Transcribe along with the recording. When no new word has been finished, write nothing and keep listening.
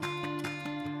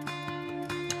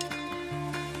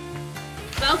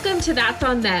Welcome to That's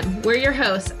on Them. We're your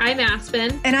hosts. I'm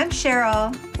Aspen. And I'm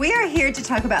Cheryl. We are here to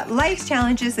talk about life's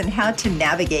challenges and how to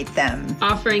navigate them.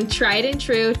 Offering tried and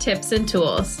true tips and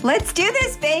tools. Let's do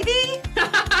this, baby.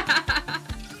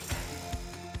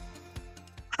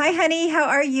 Hi, honey. How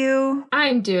are you?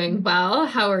 I'm doing well.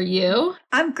 How are you?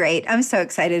 I'm great. I'm so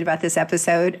excited about this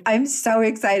episode. I'm so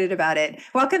excited about it.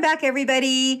 Welcome back,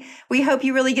 everybody. We hope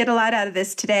you really get a lot out of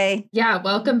this today. Yeah,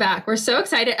 welcome back. We're so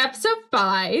excited. Episode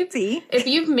 5. See? If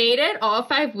you've made it all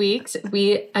 5 weeks,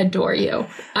 we adore you.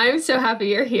 I'm so happy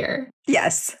you're here.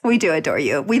 Yes, we do adore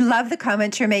you. We love the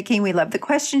comments you're making. We love the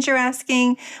questions you're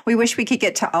asking. We wish we could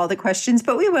get to all the questions,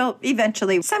 but we will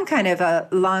eventually. Some kind of a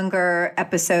longer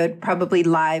episode, probably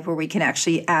live, where we can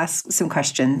actually ask some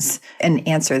questions and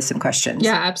answer some questions.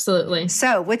 Yeah, absolutely.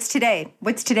 So what's today?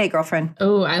 What's today, girlfriend?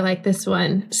 Oh, I like this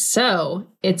one. So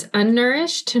it's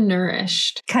unnourished to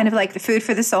nourished. Kind of like the food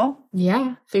for the soul?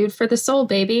 Yeah, food for the soul,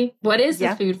 baby. What is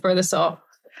the food for the soul?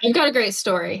 I've got a great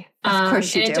story. Of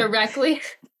course you do. And directly...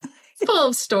 full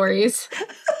of stories.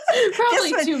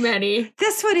 Probably too many.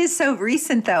 This one is so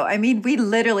recent, though. I mean, we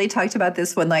literally talked about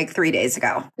this one like 3 days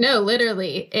ago. No,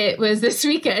 literally. It was this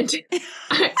weekend.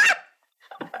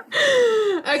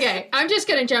 Okay, I'm just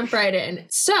going to jump right in.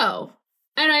 So,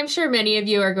 and I'm sure many of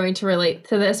you are going to relate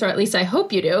to this, or at least I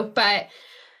hope you do, but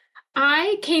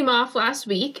I came off last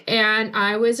week and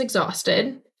I was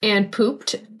exhausted and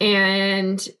pooped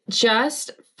and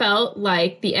just felt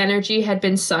like the energy had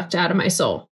been sucked out of my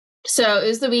soul. So it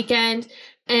was the weekend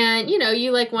and, you know,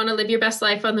 you like want to live your best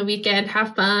life on the weekend,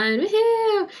 have fun.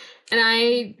 Woo-hoo. And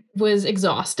I was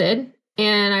exhausted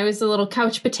and I was a little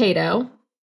couch potato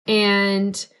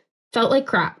and felt like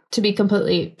crap, to be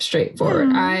completely straightforward.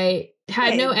 I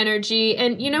had no energy.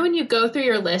 And, you know, when you go through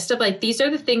your list of like, these are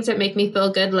the things that make me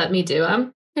feel good, let me do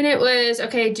them. And it was,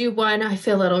 okay, do one, I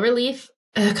feel a little relief,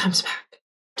 it comes back.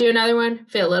 Do another one,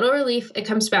 feel a little relief, it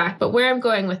comes back. But where I'm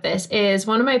going with this is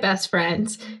one of my best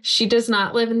friends, she does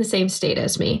not live in the same state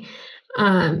as me.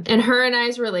 And her and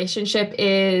I's relationship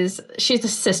is, she's a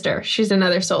sister. She's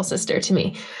another soul sister to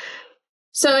me.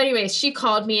 So anyways, she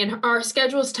called me and our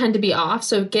schedules tend to be off.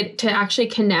 So get to actually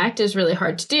connect is really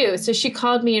hard to do. So she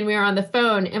called me and we were on the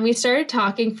phone and we started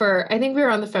talking for, I think we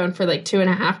were on the phone for like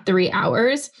 2.5, 3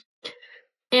 hours.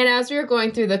 And as we were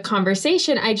going through the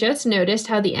conversation, I just noticed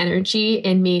how the energy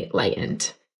in me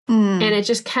lightened. And it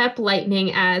just kept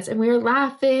lightening and we were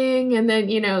laughing. And then,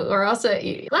 you know, or also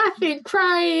laughing,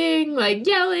 crying, like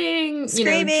yelling,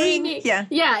 screaming. You know, dreaming.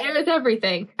 Yeah, it was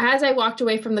everything. As I walked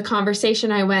away from the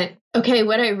conversation, I went, okay,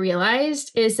 what I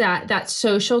realized is that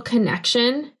social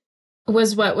connection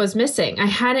was what was missing. I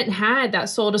hadn't had that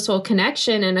soul to soul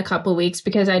connection in a couple of weeks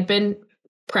because I'd been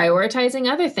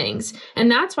prioritizing other things. And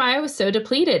that's why I was so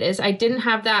depleted is I didn't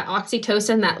have that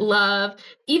oxytocin, that love,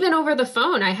 even over the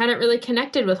phone. I hadn't really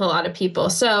connected with a lot of people.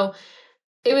 So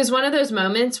it was one of those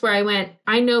moments where I went,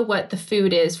 I know what the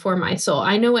food is for my soul.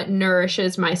 I know what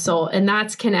nourishes my soul. And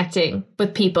that's connecting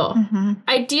with people. Mm-hmm.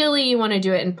 Ideally, you want to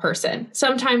do it in person.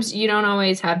 Sometimes you don't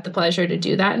always have the pleasure to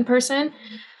do that in person.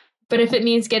 But if it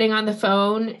means getting on the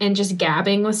phone and just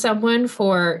gabbing with someone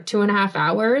for 2.5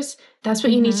 hours, that's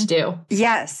what you need to do.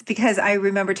 Yes, because I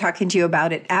remember talking to you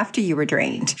about it after you were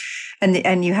drained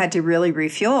and you had to really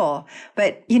refuel.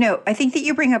 But, you know, I think that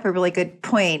you bring up a really good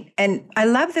point. And I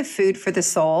love the food for the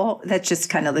soul. That's just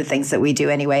kind of the things that we do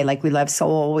anyway. Like we love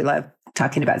soul. We love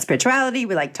talking about spirituality.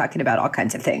 We like talking about all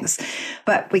kinds of things.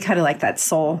 But we kind of like that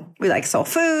soul. We like soul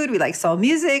food. We like soul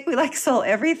music. We like soul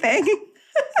everything.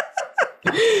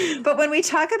 But when we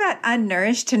talk about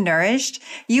unnourished to nourished,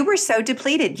 you were so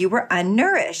depleted. You were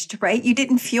unnourished, right? You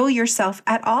didn't fuel yourself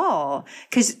at all.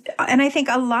 And I think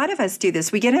a lot of us do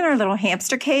this. We get in our little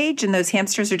hamster cage and those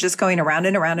hamsters are just going around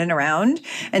and around and around.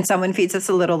 And someone feeds us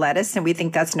a little lettuce and we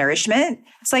think that's nourishment.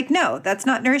 It's like, no, that's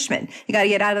not nourishment. You got to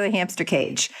get out of the hamster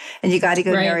cage and you got to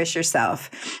go nourish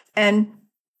yourself. And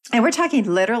we're talking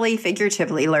literally,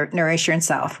 figuratively, nourish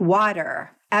yourself.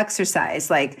 Water, exercise,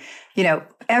 like, you know,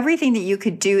 everything that you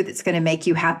could do that's going to make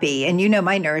you happy. And you know,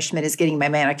 my nourishment is getting my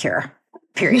manicure,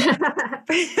 period.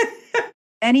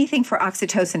 Anything for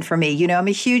oxytocin for me. You know, I'm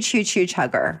a huge, huge, huge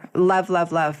hugger. Love,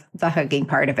 love, love the hugging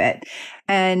part of it.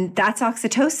 And that's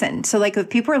oxytocin. So like if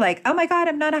people are like, oh my God,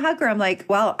 I'm not a hugger. I'm like,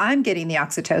 well, I'm getting the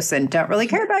oxytocin. Don't really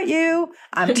care about you.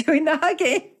 I'm doing the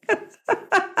hugging.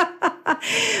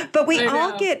 But we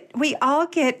all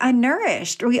get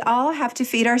unnourished. We all have to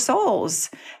feed our souls.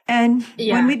 And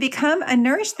when we become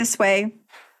unnourished this way,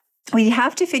 we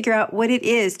have to figure out what it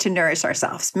is to nourish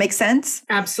ourselves. Make sense?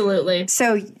 Absolutely.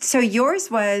 So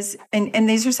yours was, and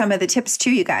these are some of the tips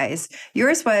too, you guys.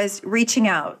 Yours was reaching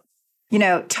out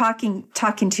talking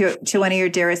to one of your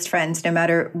dearest friends, no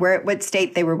matter what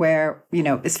state they were,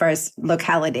 as far as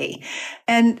locality.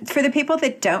 And for the people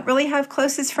that don't really have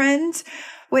closest friends,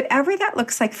 whatever that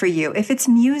looks like for you, if it's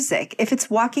music, if it's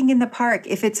walking in the park,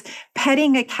 if it's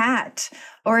petting a cat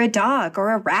or a dog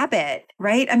or a rabbit,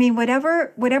 right? I mean,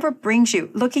 whatever brings you,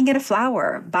 looking at a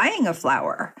flower, buying a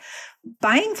flower,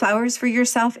 buying flowers for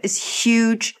yourself is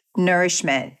huge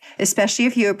nourishment, especially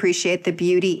if you appreciate the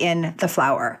beauty in the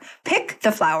flower. Pick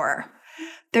the flower.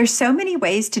 There's so many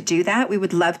ways to do that. We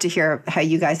would love to hear how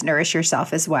you guys nourish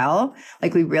yourself as well.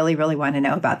 Like, we really, really want to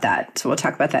know about that. So we'll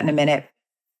talk about that in a minute.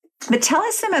 But tell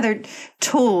us some other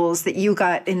tools that you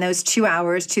got in those 3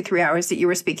 hours that you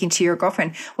were speaking to your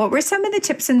girlfriend. What were some of the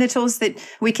tips and the tools that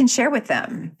we can share with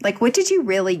them? Like, what did you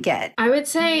really get? I would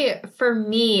say for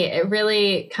me, it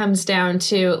really comes down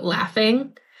to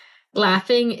laughing.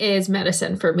 Laughing is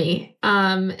medicine for me.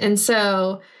 And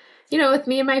so, with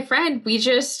me and my friend,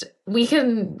 we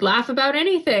can laugh about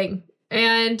anything.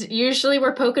 And usually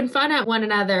we're poking fun at one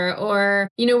another, or,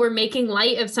 we're making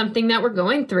light of something that we're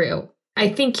going through. I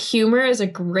think humor is a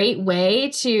great way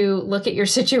to look at your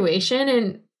situation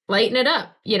and lighten it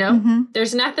up.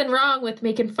 There's nothing wrong with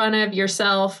making fun of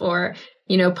yourself or,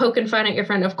 poking fun at your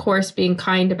friend, of course, being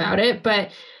kind about it, but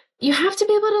you have to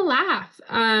be able to laugh,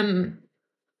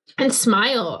 and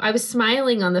smile. I was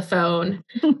smiling on the phone.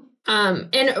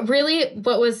 And really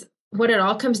what it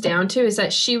all comes down to is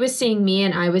that she was seeing me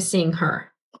and I was seeing her.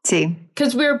 See,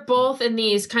 because we're both in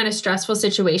these kind of stressful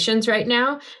situations right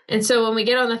now. And so when we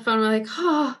get on the phone, we're like,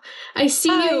 oh, I see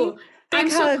you. I'm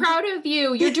so proud of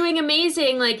you. You're doing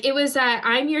amazing. Like, it was that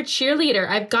I'm your cheerleader.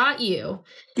 I've got you.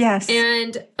 Yes.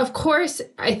 And of course,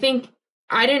 I think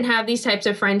I didn't have these types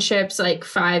of friendships like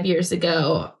 5 years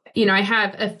ago. I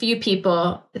have a few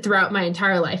people throughout my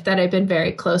entire life that I've been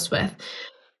very close with.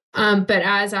 But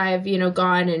as I've,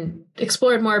 gone and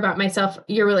explored more about myself,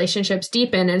 your relationships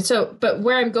deepen. And so, but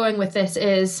where I'm going with this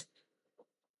is,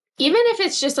 even if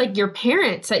it's just like your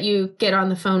parents that you get on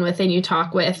the phone with and you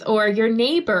talk with, or your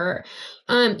neighbor,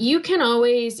 you can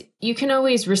always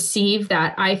receive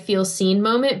that I feel seen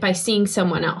moment by seeing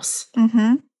someone else.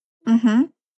 Mm-hmm. Mm-hmm.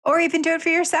 Or even do it for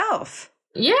yourself.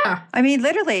 Yeah. I mean,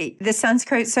 literally, this sounds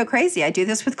so crazy. I do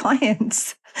this with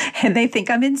clients and they think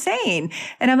I'm insane.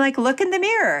 And I'm like, look in the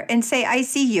mirror and say, I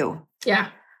see you. Yeah.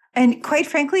 And quite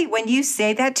frankly, when you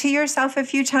say that to yourself a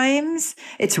few times,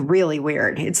 it's really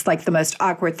weird. It's like the most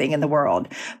awkward thing in the world.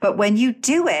 But when you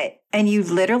do it and you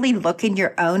literally look in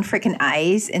your own freaking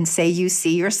eyes and say you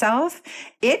see yourself,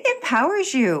 it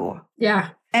empowers you. Yeah.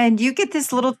 And you get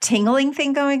this little tingling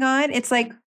thing going on. It's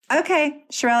like, okay,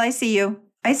 Sherelle, I see you.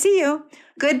 I see you.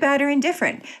 Good, bad, or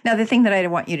indifferent. Now, the thing that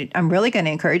I'm really going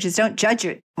to encourage is don't judge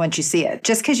it once you see it.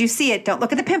 Just because you see it, don't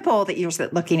look at the pimple that you're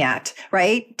looking at,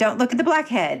 right? Don't look at the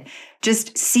blackhead.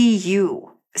 Just see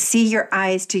you. See your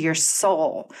eyes to your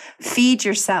soul. Feed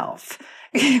yourself.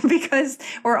 Because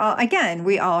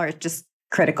we all are just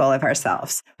critical of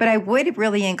ourselves. But I would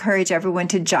really encourage everyone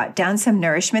to jot down some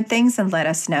nourishment things and let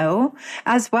us know,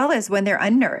 as well as when they're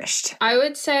unnourished. I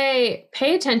would say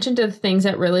pay attention to the things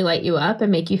that really light you up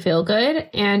and make you feel good,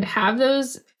 and have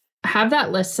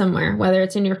that list somewhere, whether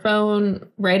it's in your phone,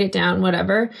 write it down,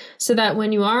 whatever, so that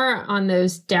when you are on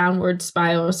those downward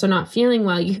spirals, so not feeling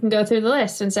well, you can go through the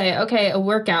list and say, okay, a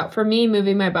workout for me,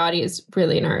 moving my body is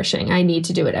really nourishing. I need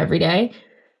to do it every day.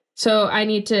 So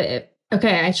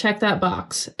I check that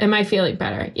box. Am I feeling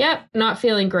better? Yep. Not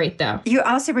feeling great though. You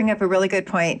also bring up a really good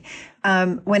point.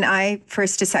 When I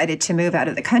first decided to move out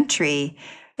of the country,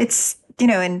 it's,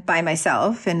 and by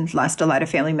myself and lost a lot of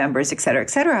family members, et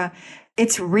cetera,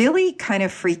 it's really kind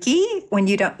of freaky when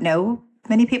you don't know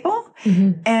many people.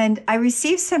 Mm-hmm. And I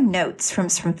received some notes from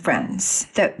some friends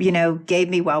that, gave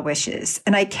me well wishes,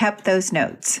 and I kept those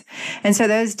notes. And so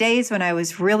those days when I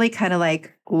was really kind of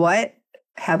like, what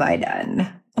have I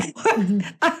done?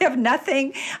 I have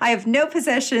nothing. I have no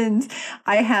possessions.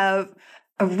 I have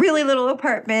a really little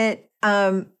apartment.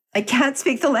 I can't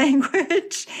speak the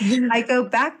language. I go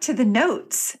back to the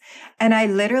notes and I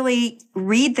literally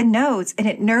read the notes, and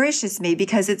it nourishes me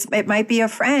because it might be a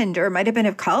friend, or it might have been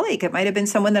a colleague. It might have been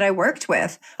someone that I worked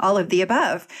with, all of the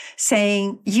above,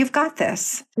 saying, you've got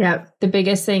this. Yeah. The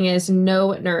biggest thing is know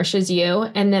what nourishes you,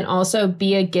 and then also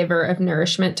be a giver of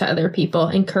nourishment to other people.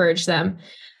 Encourage them.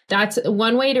 That's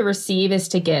one way to receive, is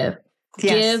to give.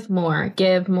 Yes. Give more,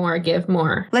 give more, give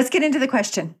more. Let's get into the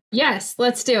question. Yes,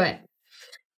 let's do it.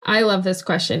 I love this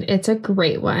question. It's a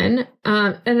great one.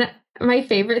 And my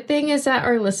favorite thing is that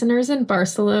our listeners in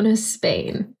Barcelona,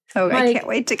 Spain. Oh, I can't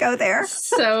wait to go there.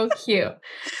 So cute.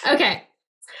 Okay.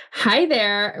 Hi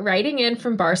there, writing in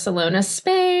from Barcelona,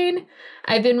 Spain.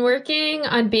 I've been working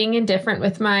on being indifferent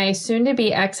with my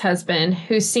soon-to-be ex-husband,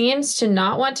 who seems to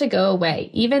not want to go away,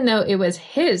 even though it was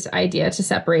his idea to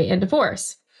separate and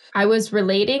divorce. I was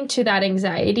relating to that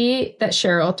anxiety that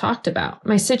Cheryl talked about.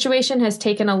 My situation has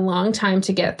taken a long time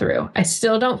to get through. I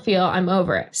still don't feel I'm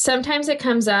over it. Sometimes it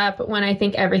comes up when I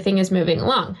think everything is moving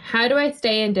along. How do I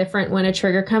stay indifferent when a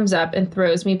trigger comes up and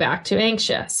throws me back to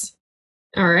anxious?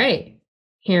 All right.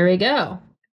 Here we go.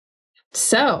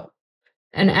 So,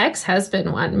 an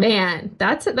ex-husband one. Man,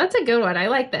 that's a good one. I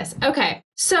like this. Okay.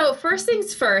 So, first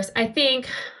things first, I think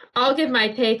I'll give my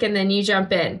take and then you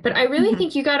jump in. But I really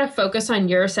think you got to focus on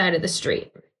your side of the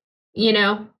street. You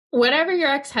know, whatever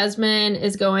your ex-husband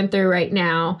is going through right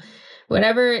now,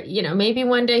 whatever, you know, maybe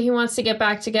one day he wants to get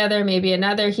back together, maybe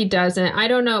another he doesn't. I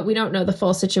don't know. We don't know the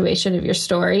full situation of your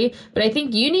story, but I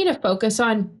think you need to focus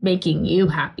on making you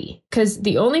happy, because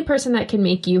the only person that can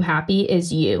make you happy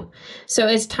is you. So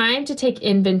it's time to take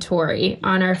inventory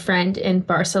on our friend in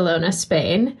Barcelona,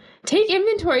 Spain. Take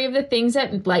inventory of the things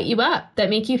that light you up, that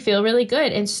make you feel really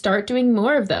good, and start doing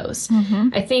more of those.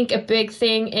 I think a big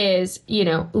thing is, you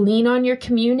know, lean on your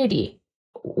community.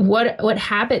 What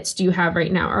habits do you have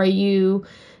right now? Are you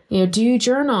know, do you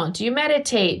journal? Do you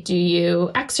meditate? Do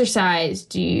you exercise?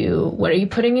 What are you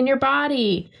putting in your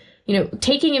body? You know,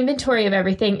 taking inventory of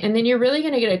everything. And then you're really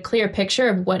going to get a clear picture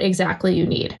of what exactly you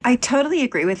need. I totally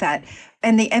agree with that.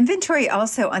 And the inventory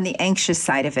also on the anxious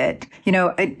side of it, you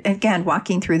know, again,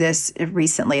 walking through this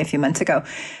recently a few months ago,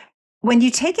 when you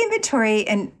take inventory,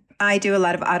 and I do a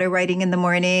lot of auto writing in the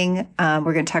morning.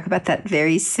 We're going to talk about that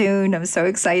very soon. I'm so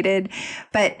excited.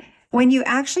 But when you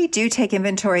actually do take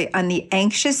inventory on the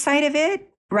anxious side of it,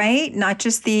 right? Not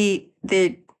just the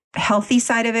healthy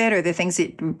side of it or the things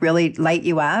that really light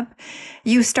you up,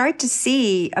 you start to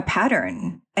see a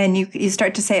pattern, and you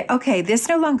start to say, okay, this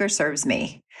no longer serves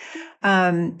me.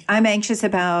 I'm anxious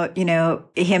about, you know,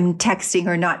 him texting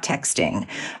or not texting.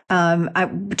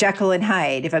 Jekyll and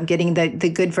Hyde, if I'm getting the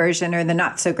good version or the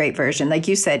not so great version. Like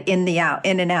you said, in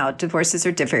and out. Divorces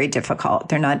are very difficult.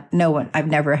 They're not, I've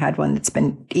never had one that's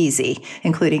been easy,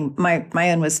 including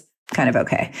my own was kind of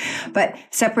okay. But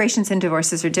separations and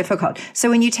divorces are difficult.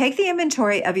 So when you take the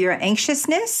inventory of your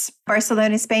anxiousness,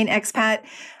 Barcelona, Spain, expat,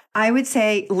 I would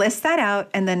say list that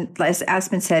out. And then, as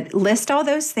Aspen said, list all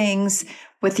those things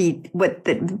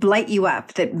that light you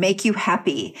up, that make you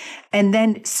happy, and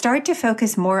then start to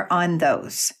focus more on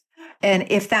those. And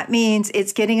if that means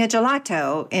it's getting a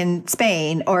gelato in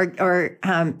Spain or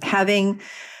having,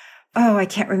 I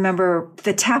can't remember,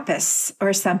 the tapas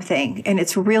or something, and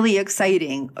it's really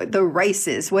exciting, the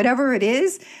rices, whatever it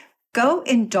is, go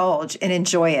indulge and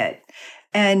enjoy it.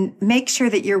 And make sure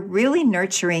that you're really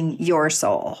nurturing your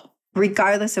soul,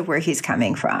 regardless of where he's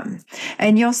coming from.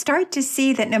 And you'll start to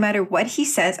see that no matter what he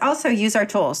says, also use our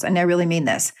tools. And I really mean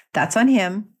this. That's on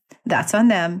him. That's on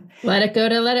them. Let it go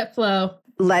to let it flow.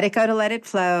 Let it go to let it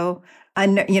flow.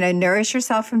 Nourish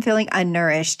yourself from feeling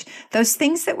unnourished. Those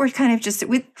things that we're kind of just,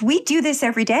 we do this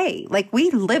every day. Like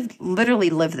we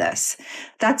literally live this.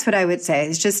 That's what I would say,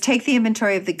 is just take the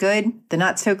inventory of the good, the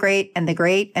not so great, and the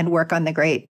great, and work on the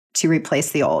great to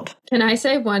replace the old. Can I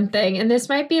say one thing? And this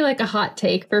might be like a hot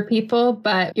take for people,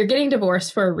 but you're getting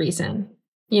divorced for a reason,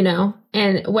 you know?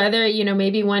 And whether, you know,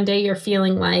 maybe one day you're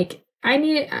feeling like, I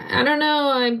don't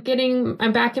know,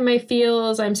 I'm back in my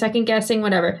feels, I'm second guessing,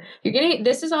 whatever.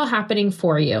 This is all happening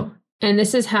for you. And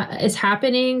this is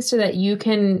happening so that you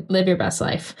can live your best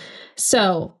life.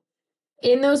 So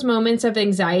in those moments of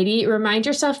anxiety, remind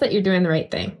yourself that you're doing the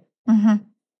right thing. Mm-hmm.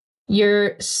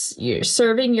 You're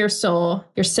serving your soul.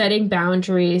 You're setting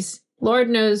boundaries. Lord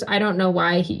knows, I don't know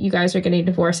why you guys are getting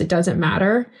divorced. It doesn't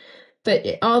matter.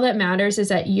 But all that matters is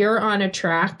that you're on a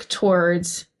track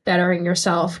towards bettering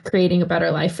yourself, creating a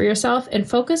better life for yourself, and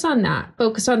focus on that.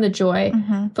 Focus on the joy.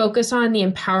 Mm-hmm. Focus on the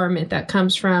empowerment that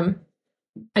comes from,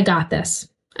 I got this.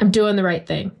 I'm doing the right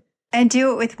thing. And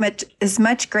do it with as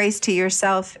much grace to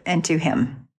yourself and to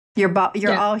him.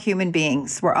 You're all human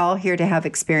beings. We're all here to have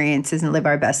experiences and live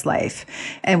our best life.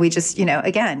 And we just,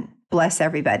 again, bless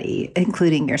everybody,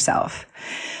 including yourself.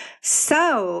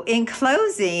 So in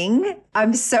closing,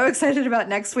 I'm so excited about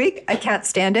next week. I can't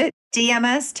stand it. DM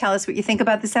us. Tell us what you think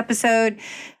about this episode.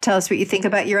 Tell us what you think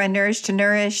about your unnourished to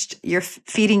nourished. You're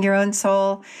feeding your own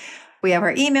soul. We have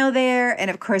our email there. And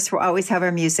of course, we'll always have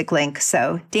our music link.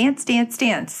 So dance, dance,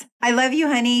 dance. I love you,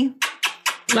 honey.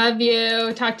 Love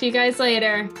you. Talk to you guys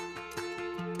later.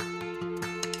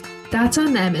 That's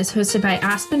on Them is hosted by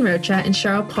Aspen Rocha and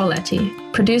Cheryl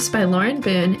Pauletti, produced by Lauren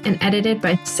Boone, and edited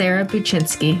by Sarah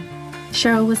Buczynski.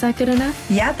 Cheryl, was that good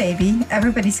enough? Yeah, baby.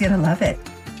 Everybody's going to love it.